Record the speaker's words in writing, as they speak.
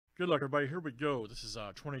Good luck, everybody. Here we go. This is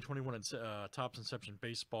 2021 Topps Inception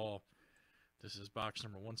Baseball. This is box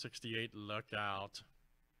number 168. Look out.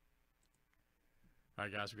 All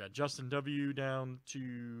right, guys. We got Justin W. down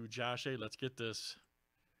to Josh A. Let's get this.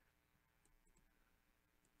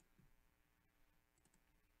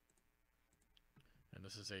 And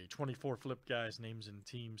this is a 24 flip, guys. Names and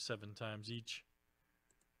teams 7 times each.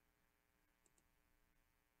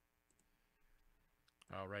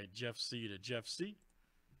 All right, Jeff C. to Jeff C.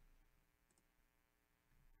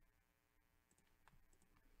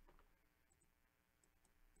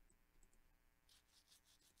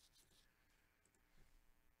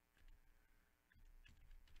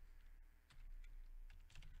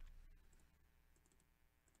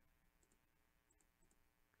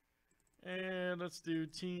 And let's do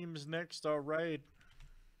teams next. All right.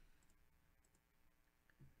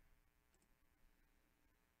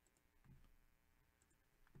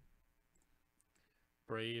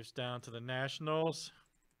 Braves down to the Nationals.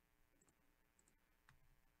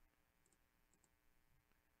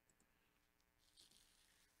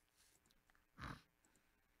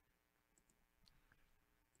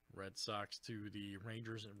 Red Sox to the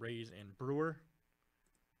Rangers and Rays and Brewer.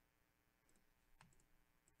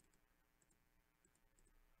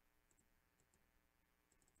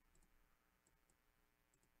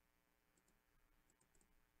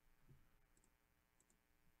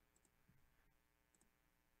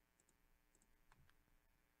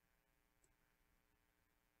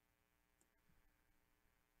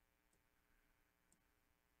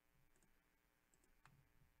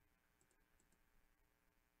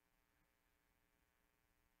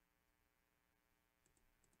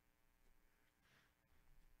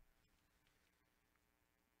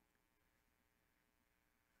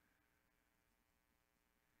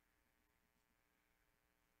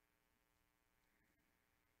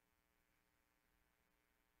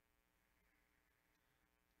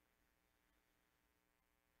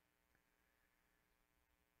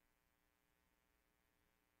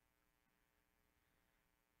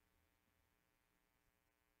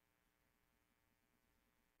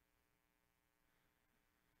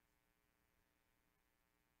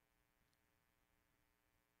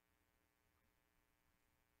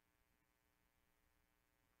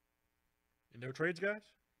 No trades, guys?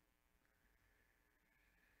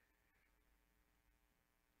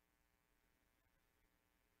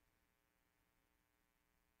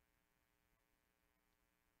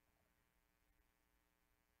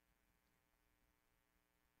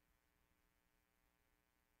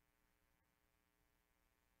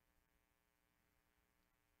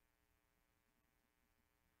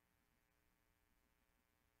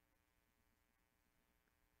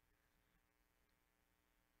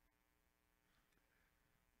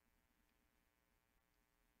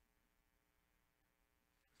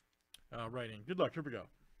 All right, and good luck. Here we go.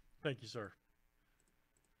 Thank you, sir.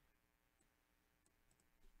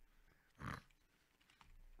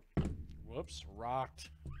 Whoops, rocked.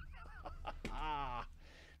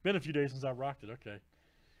 Been a few days since I rocked it. Okay.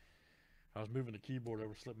 I was moving the keyboard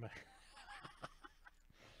over, slipped my.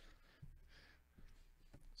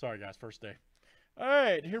 Sorry, guys. First day. All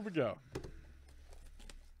right, here we go.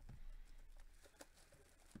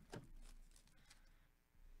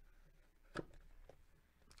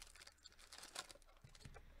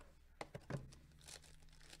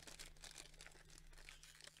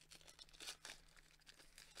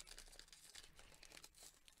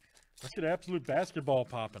 Let's get absolute basketball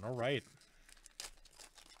popping. All right.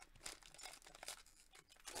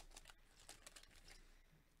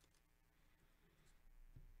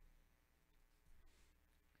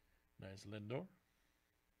 Nice Lindor.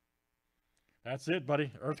 That's it,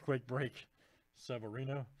 buddy. Earthquake break.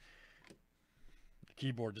 Severino. The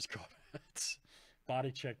keyboard just caught it.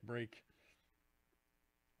 Body check break.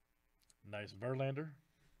 Nice Verlander.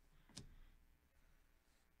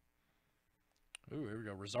 Ooh, here we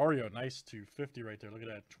go. Rosario, nice 250 right there. Look at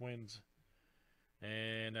that. Twins.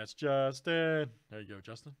 And that's Justin. There you go,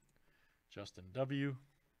 Justin. Justin W.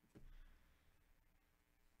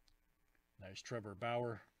 Nice Trevor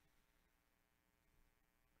Bauer.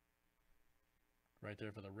 Right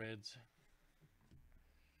there for the Reds.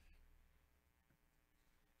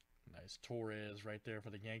 Nice Torres right there for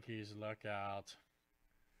the Yankees. Look out.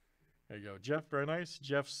 There you go. Jeff, very nice.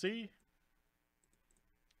 Jeff C.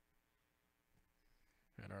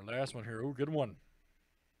 And our last one here. Oh, good one.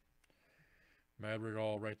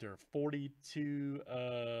 Madrigal right there. 42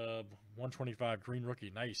 of 125. Green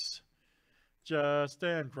rookie. Nice.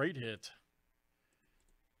 Justin. Great hit.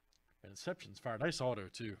 And Inception's fire. Nice auto,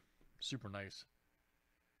 too. Super nice.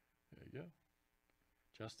 There you go.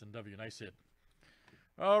 Justin W. Nice hit.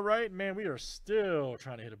 All right, man. We are still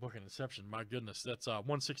trying to hit a book in Inception. My goodness. That's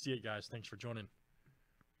 168, guys. Thanks for joining.